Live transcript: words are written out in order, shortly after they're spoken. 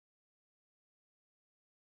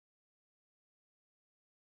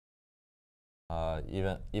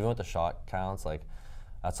Even with the shot counts, like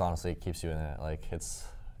that's honestly keeps you in it. Like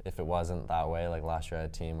if it wasn't that way, like last year I had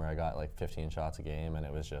a team where I got like 15 shots a game and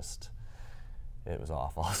it was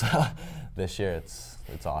awful. So this year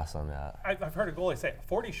it's awesome. Yeah. I've heard a goalie say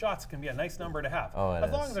 40 shots can be a nice number to have, Oh,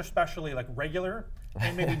 as long as they're especially like regular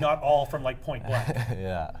and maybe not all from like point blank.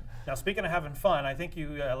 Yeah. Now, speaking of having fun, I think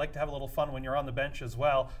you like to have a little fun when you're on the bench as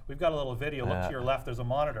well. We've got a little video. Look to your left. There's a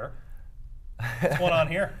monitor. What's going on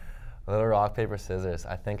here? A little rock, paper, scissors.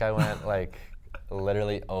 I think I went like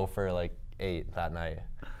literally 0 for like 8 that night.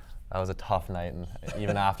 That was a tough night, and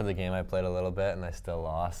even after the game, I played a little bit, and I still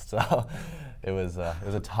lost. So it was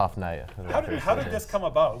a tough night. How did this come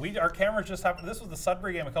about? Our cameras just happened. This was the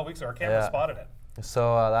Sudbury game a couple weeks ago. Our camera spotted it.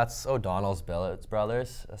 So that's O'Donnell's Billets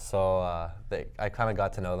brothers. So I kind of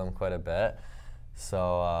got to know them quite a bit.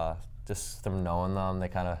 So just from knowing them,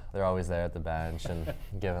 they're always there at the bench and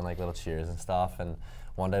giving like little cheers and stuff. And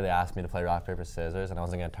one day they asked me to play rock, paper, scissors, and I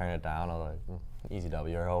wasn't gonna turn it down. I was like, easy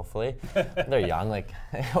W, hopefully. They're young, like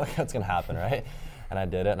what's gonna happen, right? And I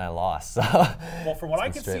did it, and I lost. So well, from what I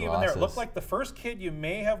could see even there, it looked like the first kid you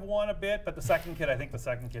may have won a bit, but the second kid, I think the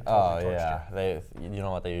second kid totally torched you. You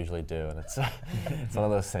know what they usually do, and it's one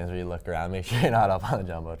of those things where you look around, make sure you're not up on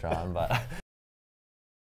the jumbotron. But